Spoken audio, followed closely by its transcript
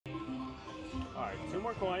Alright, 2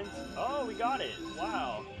 more coins. Oh, we got it.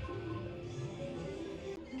 Wow.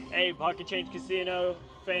 Hey, Pocket Change Casino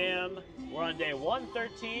fam. We're on day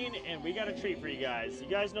 113, and we got a treat for you guys. You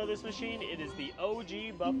guys know this machine? It is the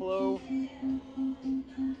OG Buffalo.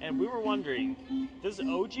 And we were wondering, does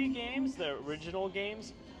OG games, the original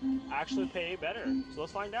games, actually pay better? So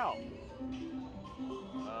let's find out.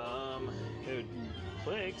 Dude,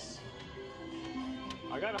 clicks.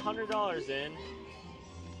 I got $100 in.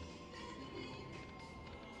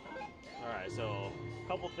 Alright, so a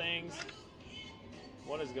couple things.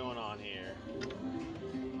 What is going on here?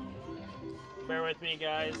 Bear with me,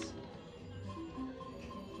 guys.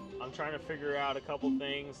 I'm trying to figure out a couple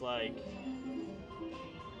things like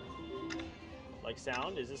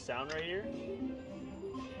sound. Is this sound right here?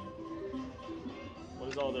 What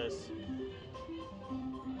is all this?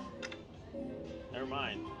 Never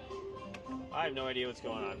mind. I have no idea what's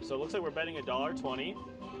going on. So it looks like we're betting $1.20.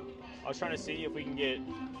 I was trying to see if we can get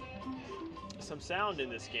some sound in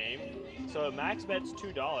this game. So max bet's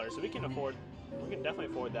 $2, so we can definitely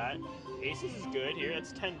afford that. Aces is good here.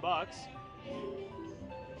 That's 10 bucks.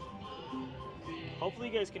 Hopefully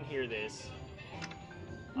you guys can hear this.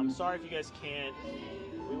 I'm sorry if you guys can't.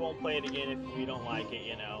 We won't play it again if we don't like it,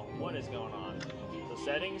 you know. What is going on? So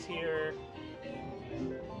settings here.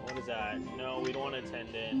 What is that? No, we don't want to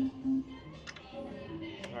attend in.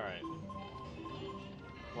 Alright.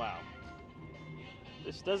 Wow.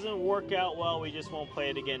 This doesn't work out well. We just won't play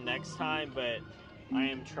it again next time, but I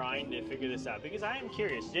am trying to figure this out because I am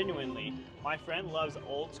curious, genuinely. My friend loves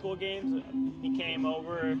old school games. He came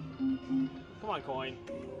over, come on, coin,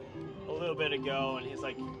 a little bit ago, and he's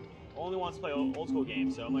like, only wants to play old school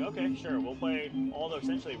games. So I'm like, okay, sure, we'll play all the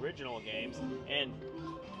essentially original games. And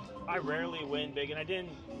I rarely win big, and I didn't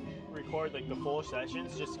record like the full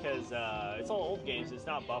sessions just because it's all old games. It's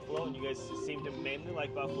not Buffalo, and you guys seem to mainly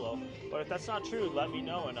like Buffalo. But if that's not true, let me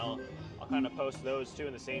know, and I'll kind of post those two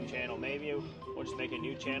in the same channel. Maybe we'll just make a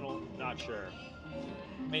new channel. Not sure.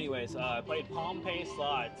 Anyways, I played Handpay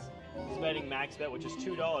slots. I was betting max bet, which was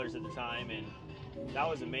 $2 at the time, and that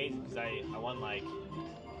was amazing because I won like,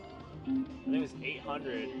 I think it was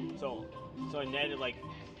 800. So I netted like,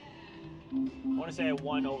 I want to say I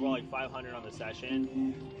won over like 500 on the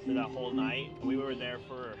session for that whole night. We were there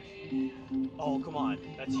for, oh come on,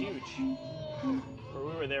 that's huge.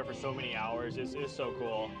 We were there for so many hours. It was so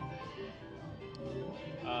cool.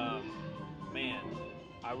 Man,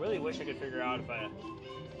 I really wish I could figure out if I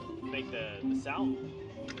make the sound.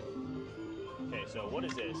 Okay, so what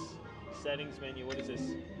is this? Settings menu, what is this?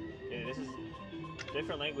 Okay, this is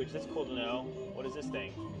different language. That's cool to know. What is this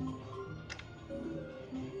thing?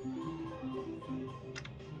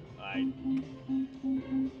 I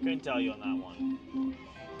couldn't tell you on that one.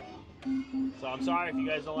 So I'm sorry if you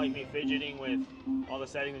guys don't like me fidgeting with all the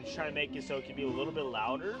settings. I'm just trying to make it so it can be a little bit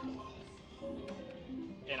louder.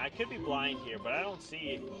 And I could be blind here, but I don't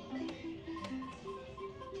see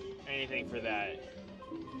anything for that.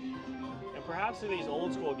 And perhaps these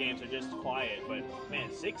old school games are just quiet, but man,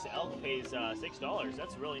 6 elk pays $6.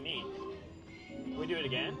 That's really neat. Can we do it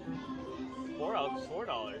again? 4 elks,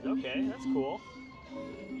 $4. Okay, that's cool.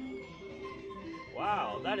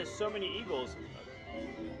 Wow, that is so many eagles.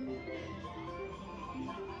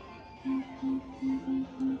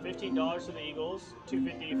 $15 for the Eagles,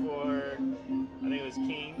 $2.50 for, I think it was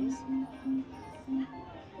Kings.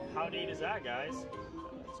 How neat is that, guys?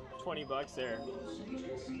 20 bucks there.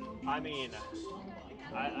 I mean,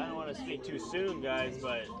 I don't want to speak too soon, guys,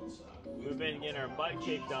 but we've been getting our butt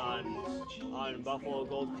kicked on Buffalo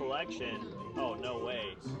Gold Collection. Oh, no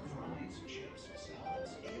way.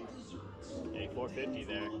 Okay, $4.50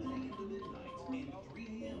 there.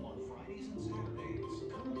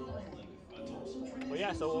 Well,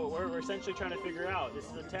 yeah, so we're essentially trying to figure out, this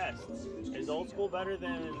is a test. Is old school better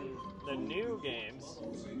than the new games?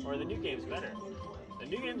 Or are the new games better? The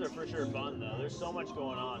new games are for sure fun, though. There's so much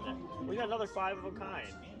going on there. We got another 5 of a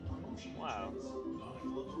kind. Wow.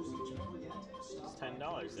 It's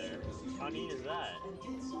 $10 there. How neat is that?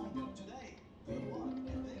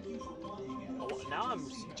 Now I'm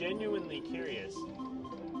genuinely curious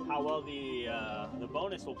how well the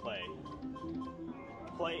bonus will play.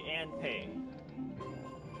 Play and pay.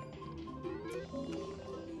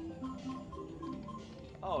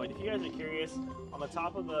 Oh, and if you guys are curious, on the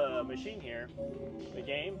top of the machine here, the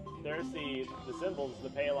game, there's the symbols, the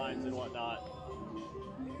pay lines and whatnot.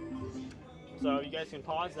 So you guys can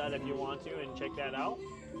pause that if you want to and check that out.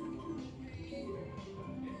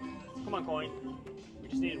 Come on, coin. We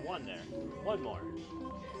just needed 1 there. 1 more.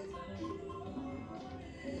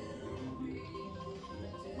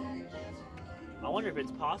 I wonder if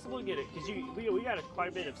it's possible to get it, because we got quite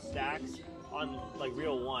a bit of stacks on like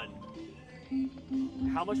Reel 1.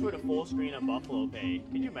 How much would a full screen of Buffalo pay?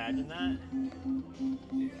 Can you imagine that?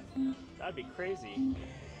 That'd be crazy.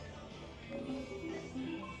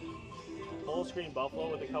 Full screen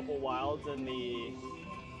Buffalo with a couple wilds in the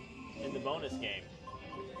bonus game.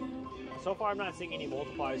 So far, I'm not seeing any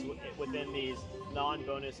multipliers within these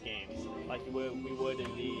non-bonus games like we would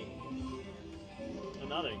in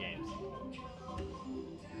other games.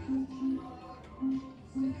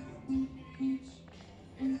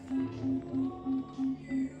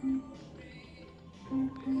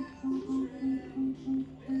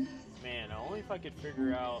 Man, only if I could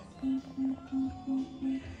figure out.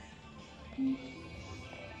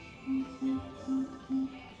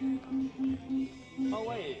 Oh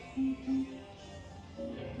wait,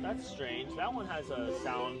 that's strange. That one has a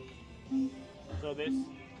sound. So this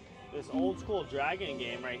old school dragon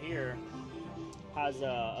game right here has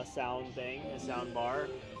a sound thing, a sound bar.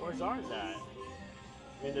 Where's ours at? I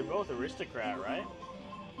mean, they're both aristocrat, right?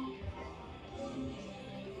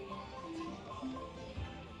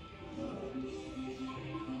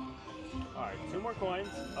 Alright, 2 more coins.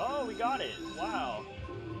 Oh, we got it. Wow.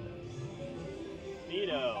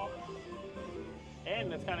 Neato.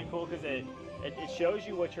 And it's kind of cool because it shows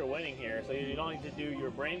you what you're winning here, so you don't need to do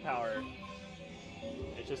your brain power.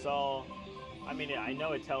 It's just all, I mean, I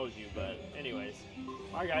know it tells you, but anyways.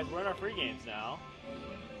 Alright guys, we're in our free games now.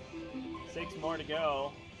 6 more to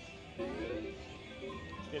go.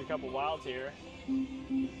 Let's get a couple wilds here.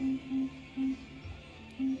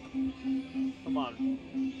 Come on.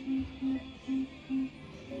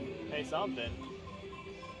 Hey, something.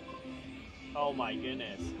 Oh my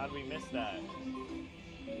goodness, how did we miss that?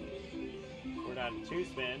 We're down to 2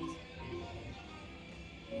 spins.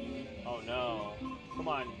 Oh no. Come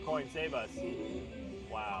on, coin, save us.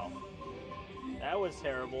 Wow. That was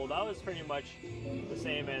terrible. That was pretty much the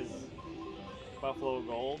same as Buffalo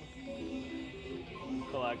Gold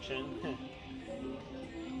collection.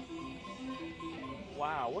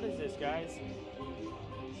 Wow, what is this, guys?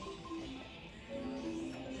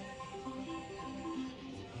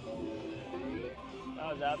 That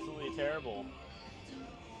was absolutely terrible.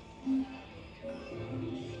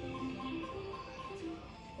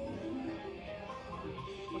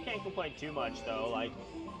 We can't complain too much though. Like,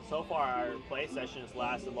 so far our play sessions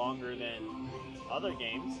lasted longer than other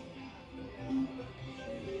games.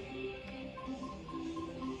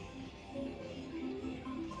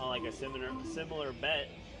 On like a similar bet.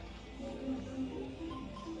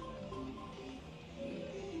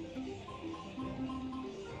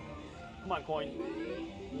 Come on, coin.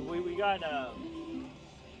 We got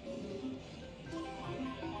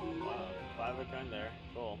 5 a kind there.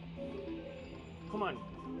 Cool. Come on.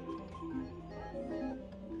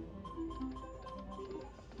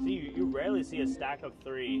 See, you rarely see a stack of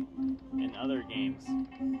 3 in other games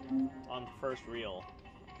on the first reel.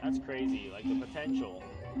 That's crazy, like the potential.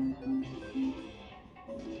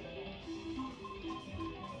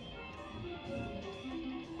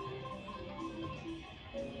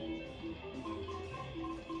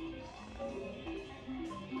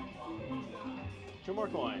 Two more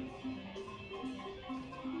coins.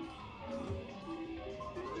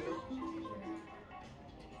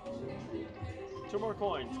 Two more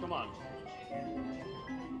coins, come on.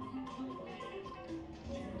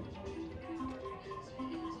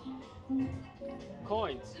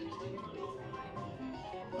 Coins.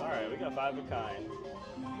 Alright, we got 5 of a kind.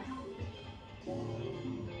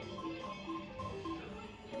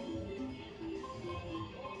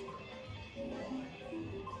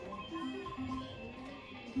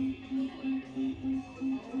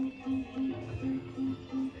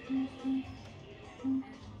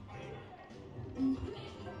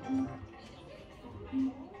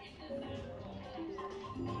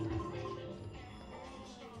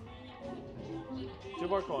 Two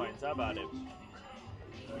more coins, how about it?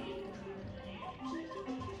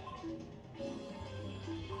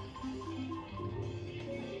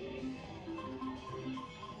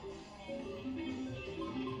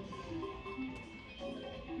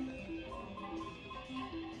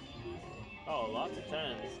 Oh, lots of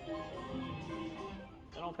 10s.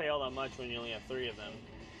 They don't pay all that much when you only have 3 of them.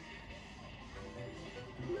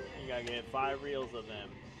 You gotta get 5 reels of them.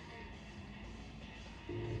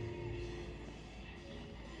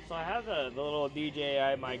 So I have the little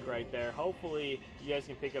DJI mic right there. Hopefully you guys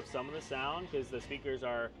can pick up some of the sound because the speakers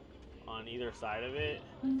are on either side of it.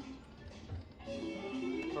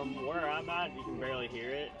 From where I'm at, you can barely hear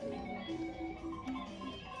it.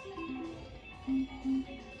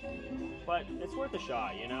 But it's worth a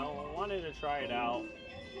shot, you know? I wanted to try it out.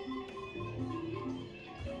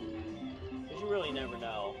 Because you really never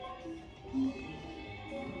know. Come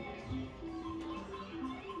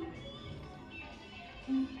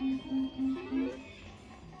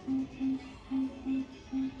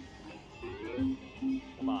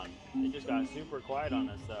on. They just got super quiet on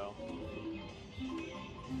us, though.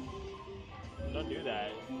 Don't do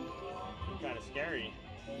that. It's kind of scary.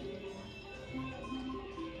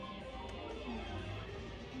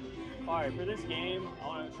 Alright, for this game, I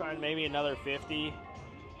want to try maybe another 50.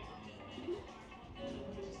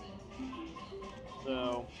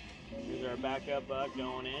 So, here's our backup buck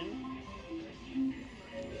going in.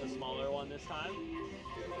 A smaller one this time.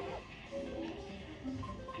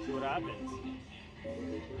 See what happens.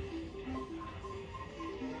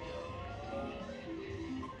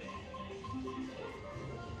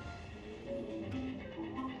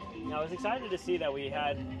 Now, I was excited to see that we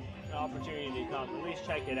had an opportunity to come at least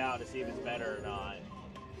check it out to see if it's better or not.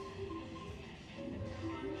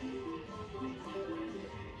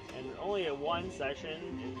 And only at one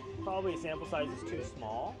session, probably sample size is too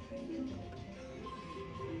small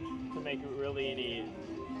to make really any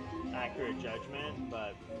accurate judgment,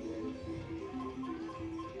 but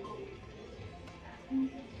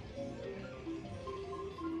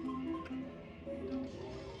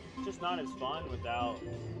it's just not as fun without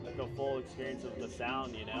like a full experience of the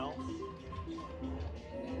sound, you know?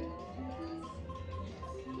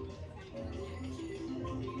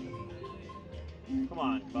 Come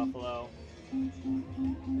on, Buffalo.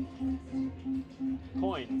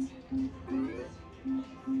 Coins.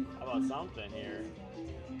 How about something here?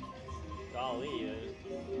 Golly, it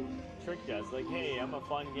tricked us. Like, hey, I'm a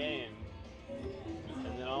fun game.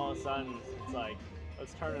 And then all of a sudden, it's like,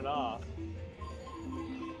 let's turn it off.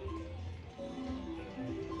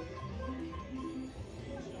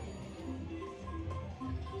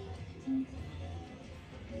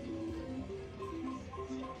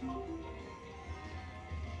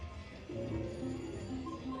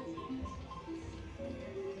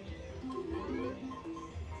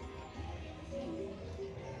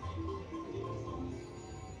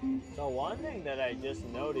 So one thing that I just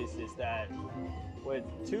noticed is that with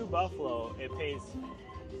 2 buffalo, it pays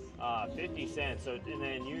 50 cents. So, and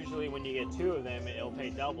then usually when you get 2 of them, it'll pay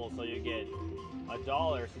double, so you get $1.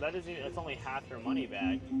 So that's only half your money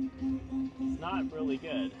back. It's not really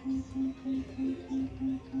good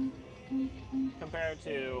compared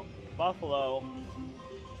to buffalo.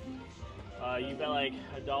 You bet like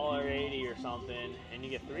 $1.80 or something, and you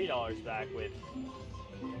get $3 back with.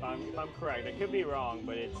 If I'm correct, I could be wrong,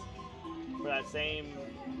 but it's for that same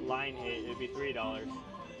line hit, it'd be $3.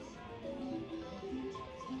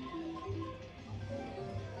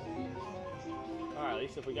 Alright, at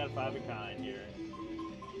least if we got 5 of kind here.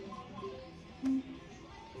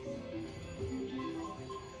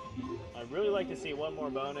 I'd really like to see one more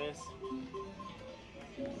bonus.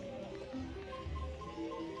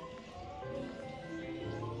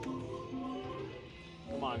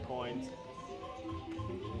 Come on, coins.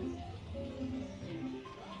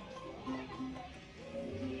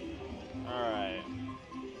 Alright.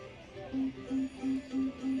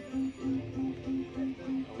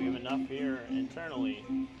 We have enough here internally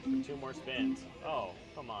for 2 more spins. Oh,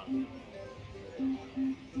 come on.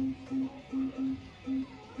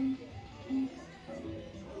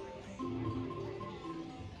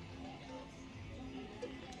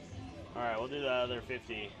 Alright, we'll do the other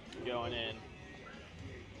 50 going in.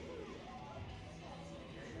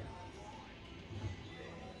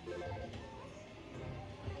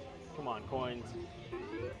 Come on, coins.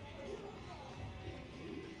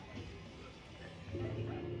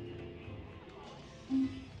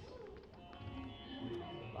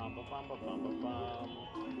 Bum, ba, bum, ba, bum, ba, bum.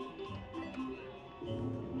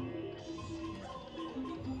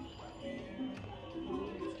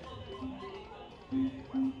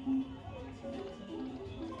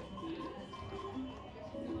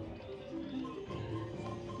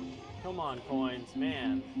 Come on, coins,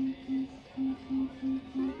 man.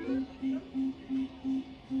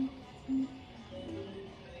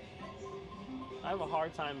 I have a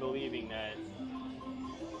hard time believing that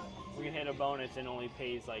we can hit a bonus and only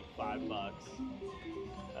pays like $5.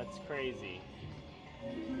 That's crazy.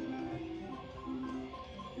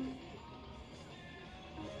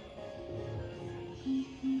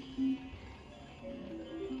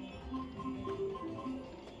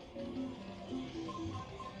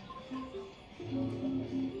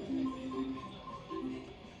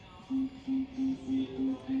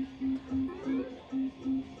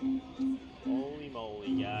 Holy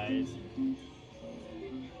moly, guys. You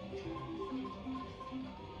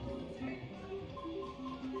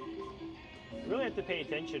really have to pay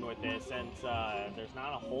attention with this since there's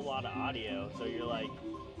not a whole lot of audio, so you're like,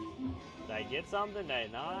 I get something? Did I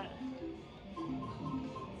not?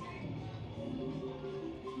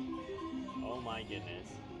 Oh my goodness.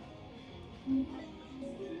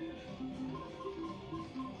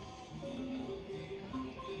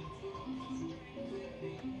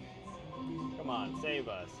 Come on, save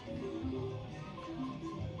us.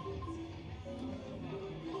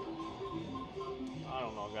 I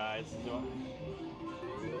don't know, guys.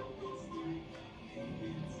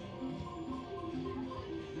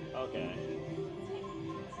 Okay.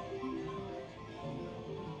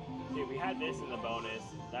 See, if we had this in the bonus,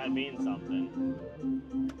 that means something.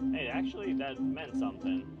 Hey, actually, that meant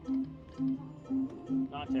something.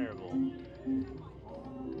 Not terrible.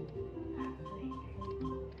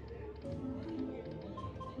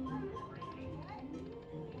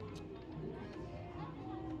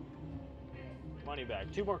 Money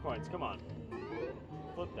back. 2 more coins. Come on.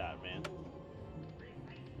 Flip that, man.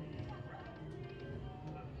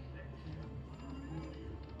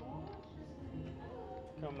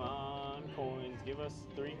 Come on, coins. Give us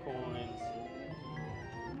 3 coins.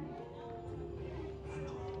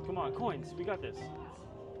 Come on, coins. We got this.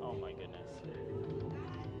 Oh my goodness.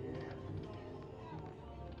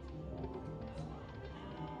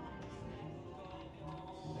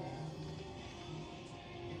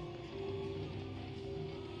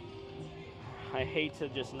 I hate to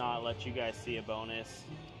just not let you guys see a bonus.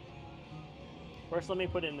 First, let me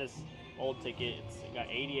put in this old ticket. It's got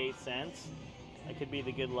 88 cents. That could be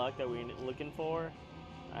the good luck that we're looking for.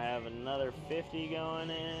 I have another 50 going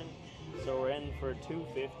in. So we're in for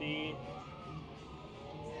 250.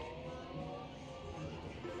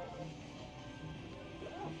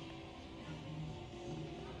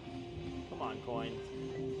 Come on, coins.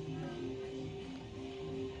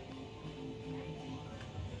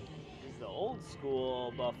 This is the old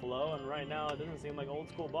school Buffalo, and right now it doesn't seem like old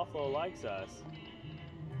school Buffalo likes us.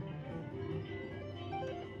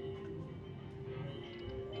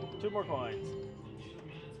 Two more coins.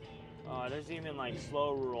 Oh, it doesn't even like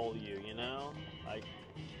slow roll you, you know? Like,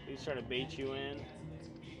 he's trying to bait you in.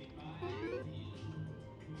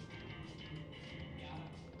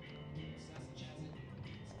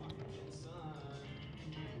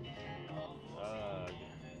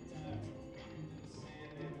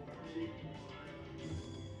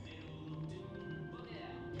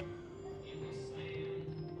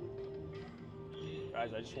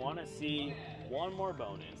 Guys, I just want to see one more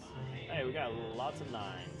bonus. Hey, we got lots of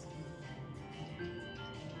 9s.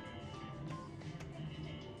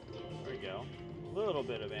 There we go. A little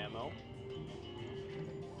bit of ammo.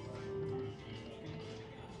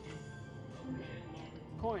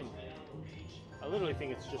 Coin. I literally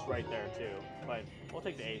think it's just right there too, but we'll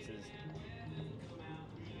take the aces.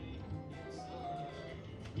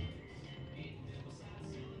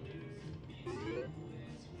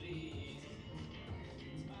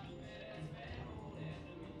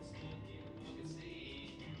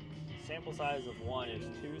 Sample size of 1 is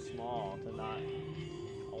too small to not.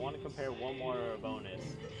 I want to compare one more bonus.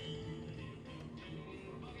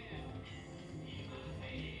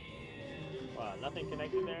 Wow, nothing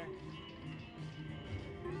connected there.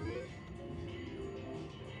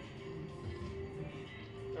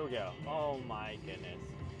 There we go. Oh my goodness.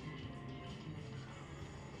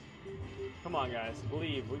 Come on, guys.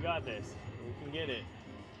 Believe. We got this. We can get it.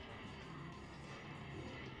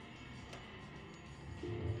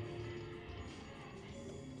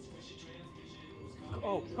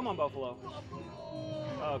 Oh, come on, Buffalo.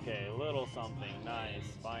 Okay, a little something. Nice.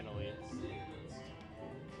 Finally.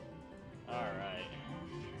 Alright.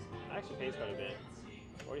 Actually pays quite a bit.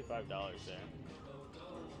 $45 there.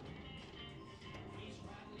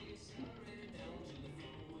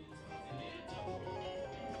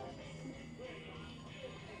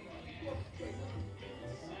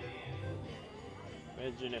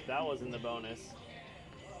 Imagine if that was in the bonus.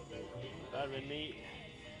 That'd been neat.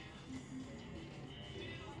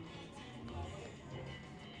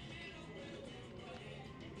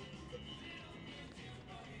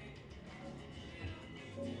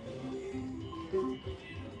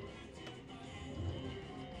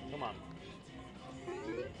 Come on.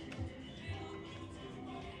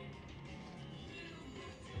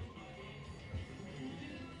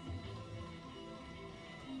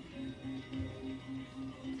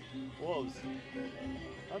 Wolves.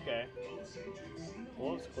 Okay.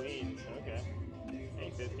 Wolves, queens. Okay.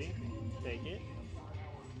 850. Take it.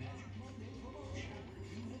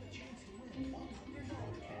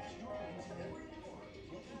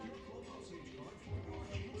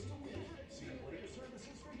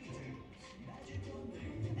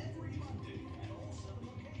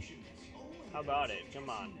 How about it? Come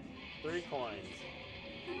on. 3 coins.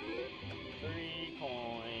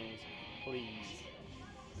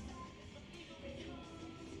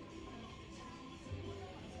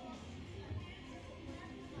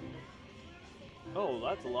 Oh,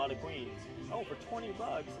 that's a lot of queens. Oh, for 20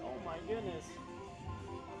 bucks. Oh my goodness.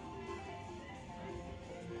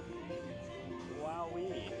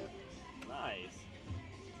 Wowee. Nice.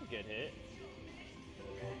 That's a good hit.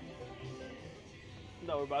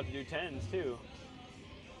 No, we're about to do 10s too.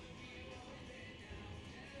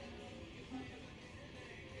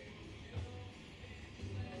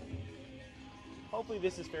 Hopefully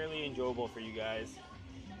this is fairly enjoyable for you guys.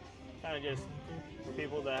 Kind of just for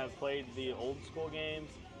people that have played the old school games.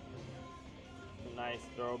 A nice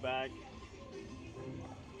throwback.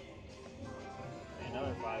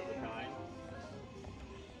 Another 5 of a kind.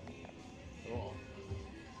 Cool.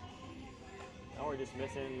 Now we're just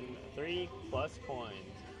missing 3 plus coins.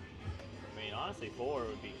 I mean, honestly, 4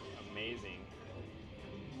 would be amazing.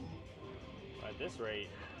 At this rate,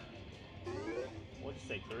 we'll just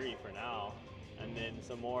take 3 for now, and then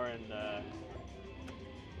some more in the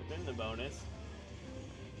within the bonus.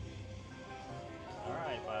 All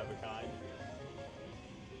right, 5 of a kind.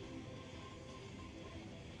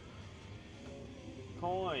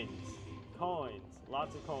 Coins, coins,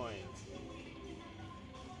 lots of coins.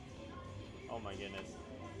 Oh my goodness.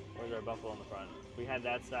 Where's our buffalo in the front? We had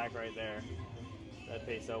that stack right there. That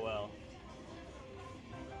pays so well.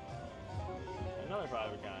 Another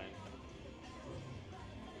 5 of a kind.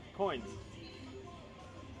 Coins.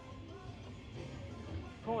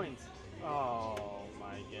 Coins. Oh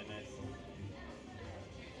my goodness.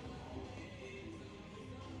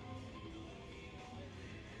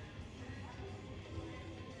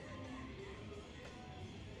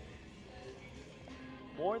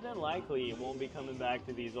 More than likely, it won't be coming back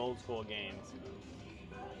to these old school games.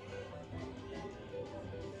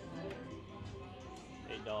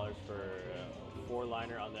 $8 for a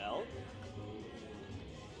 4-liner on the elk.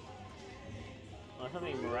 Unless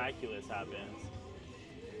something miraculous happens.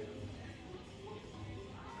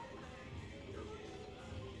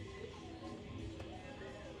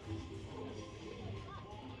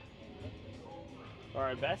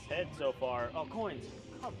 Alright, best hit so far. Oh, coins.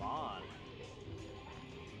 Come on.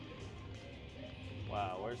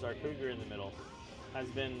 Wow, where's our cougar in the middle? Has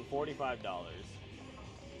been $45.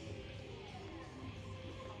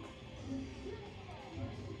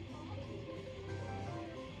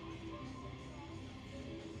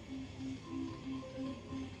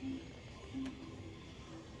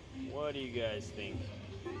 What do you guys think?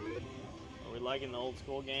 Are we liking the old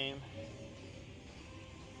school game?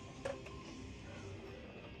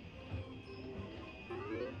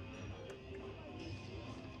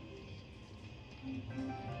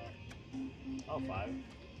 Oh, 5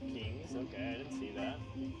 kings. Okay, I didn't see that.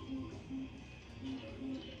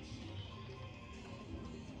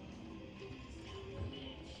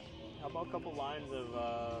 How about a couple lines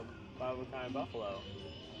of 5 of a kind buffalo?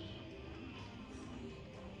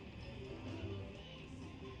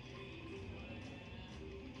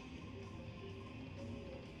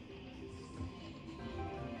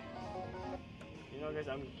 You know, guys,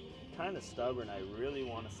 I'm kind of stubborn. I really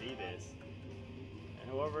want to see this. And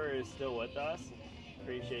whoever is still with us,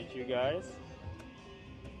 appreciate you guys.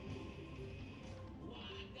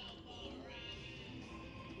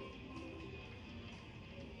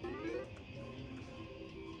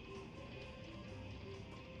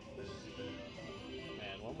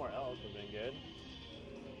 Man, one more elk would have been good.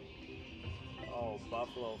 Oh,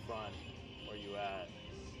 buffalo front. Where you at?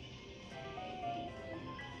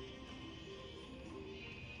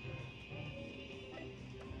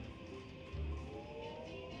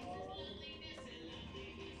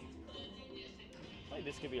 Like,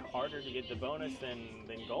 this could be harder to get the bonus than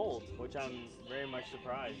gold, which I'm very much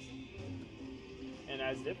surprised. And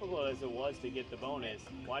as difficult as it was to get the bonus,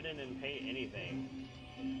 why didn't it pay anything?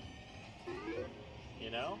 You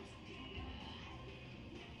know?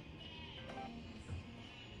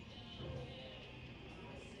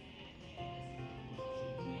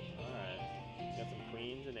 Alright. Got some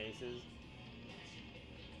queens and aces.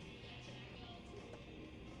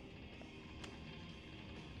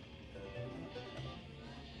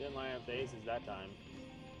 Didn't line up the aces that time.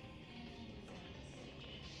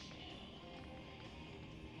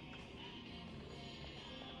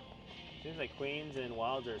 Seems like queens and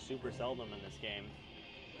wilds are super seldom in this game.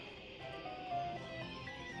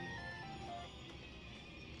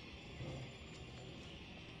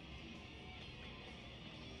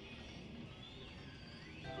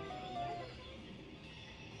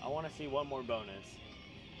 I want to see one more bonus.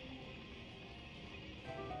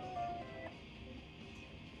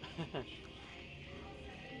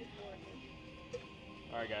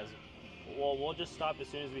 Alright guys, well, we'll just stop as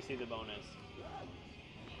soon as we see the bonus.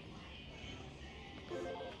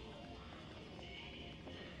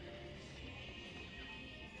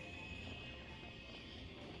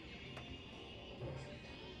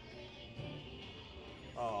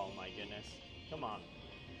 Oh my goodness. Come on.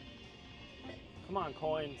 Come on,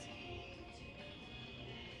 coins.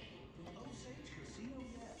 Osage Casino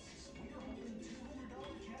Yes. We are holding $200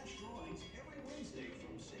 cash drawings every Wednesday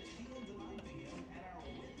from 6 p.m. to 9 p.m. at our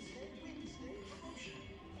Wednesday promotion.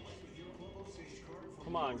 Play with your Club Osage card for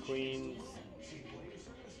Come on, more chance to queens. win. See player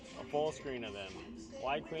services A for full details. screen of them. Wednesday,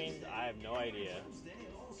 Why queens? I have no every idea. Wednesday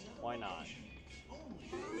at all 7 Why not? locations. Only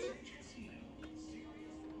at Osage Casino. Serious.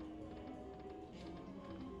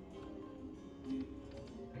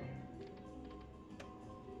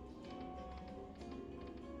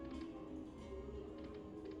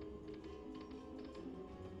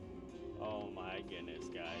 Oh my goodness,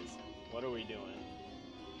 guys. What are we doing?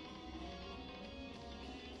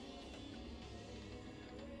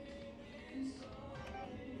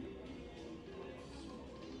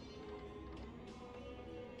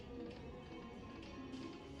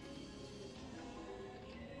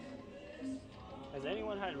 Has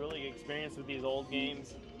anyone had really good experience with these old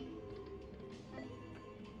games?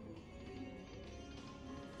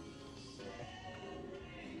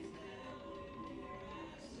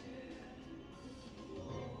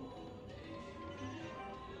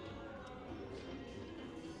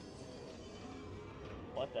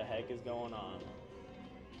 What the heck is going on?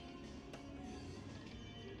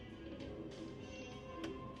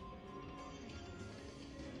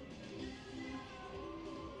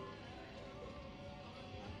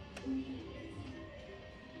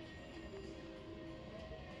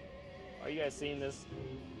 Are you guys seeing this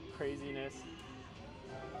craziness?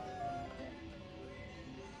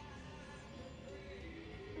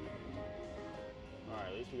 Alright,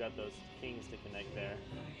 at least we got those kings to connect there.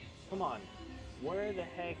 Come on. Where the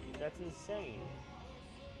heck? That's insane.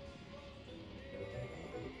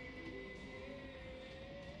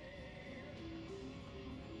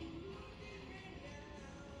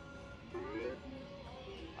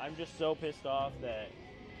 I'm just so pissed off that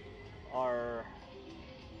our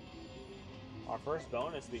first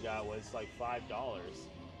bonus we got was like $5.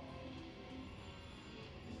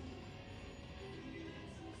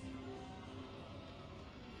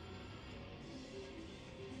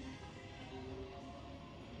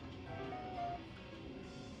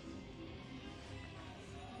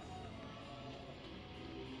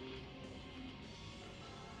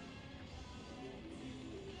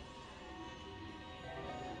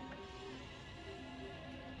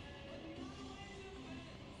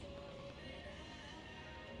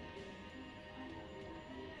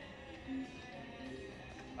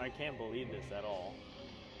 I can't believe this at all.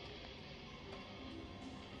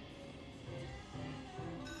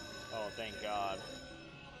 Oh, thank God.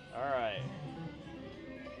 Alright.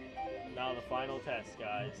 Now the final test,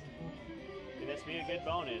 guys. Can this be a good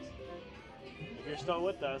bonus? If you're still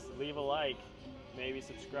with us, leave a like. Maybe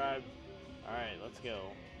subscribe. Alright, let's go.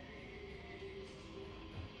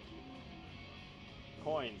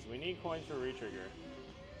 Coins. We need coins for retrigger.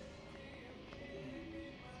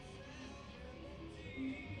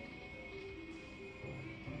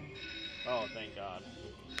 Oh, thank God.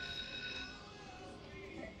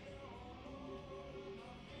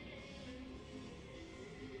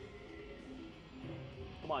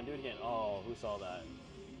 Come on, do it again. Oh, who saw that?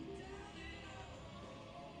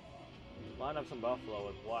 Line up some buffalo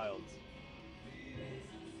with wilds.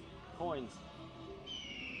 Coins.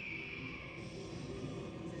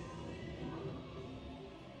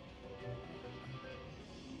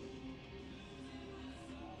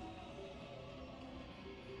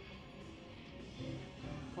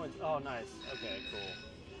 Coins. Oh, nice. Okay, cool.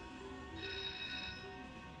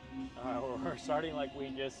 Alright, we're starting like we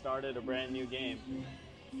just started a brand new game.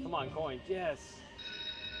 Come on, coins. Yes.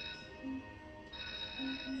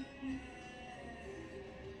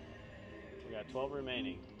 We got 12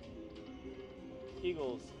 remaining.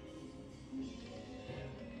 Eagles.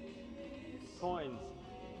 Coins.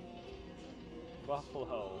 Buffalo.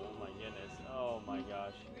 Oh my goodness. Oh my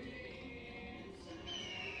gosh.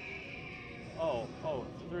 Oh,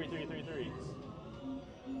 3, 3, 3, 3.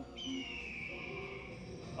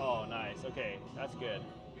 Oh, nice. Okay, that's good.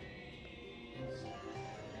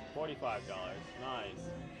 $45.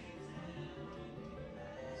 Nice.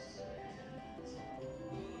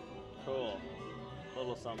 Cool.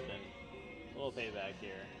 Little something. A little payback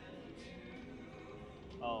here.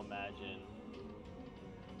 Oh, imagine.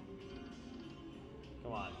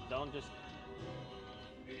 Come on. Don't just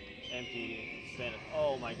empty stand.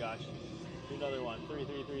 Oh my gosh. Do another one. 3,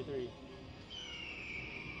 3, 3, 3.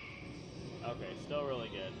 Okay, still really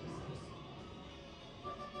good.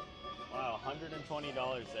 Wow, $120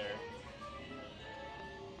 there.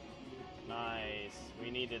 Nice.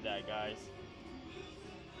 We needed that, guys.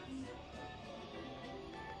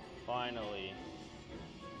 Finally.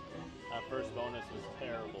 That first bonus was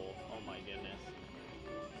terrible. Oh my goodness.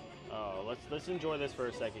 Oh, let's enjoy this for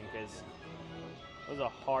a second, because it was a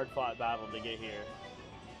hard-fought battle to get here.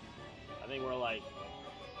 I think we're like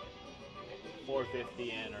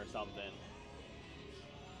 450 in or something.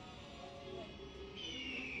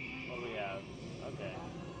 What do we have? Okay,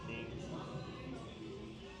 Kings.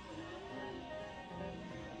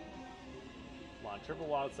 Come on, triple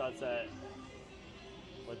wild sunset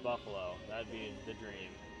with Buffalo. That'd be the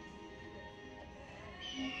dream.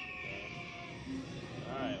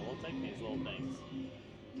 Alright, we'll take these little things.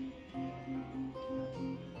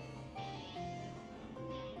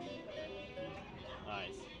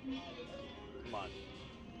 Nice. Come on.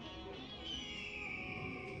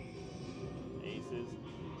 Aces.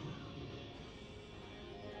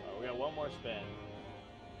 Oh, we got one more spin.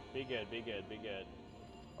 Be good, be good, be good.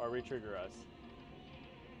 Or retrigger us.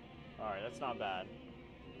 Alright, that's not bad.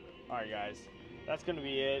 Alright guys, that's gonna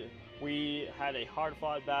be it. We had a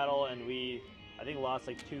hard-fought battle and we, I think, lost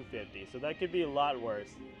like 250. So that could be a lot worse.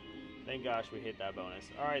 Thank gosh we hit that bonus.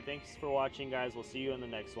 Alright, thanks for watching guys. We'll see you in the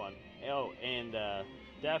next one. Oh, and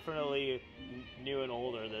definitely new and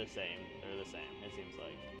old are the same. They're the same, it seems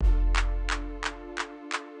like.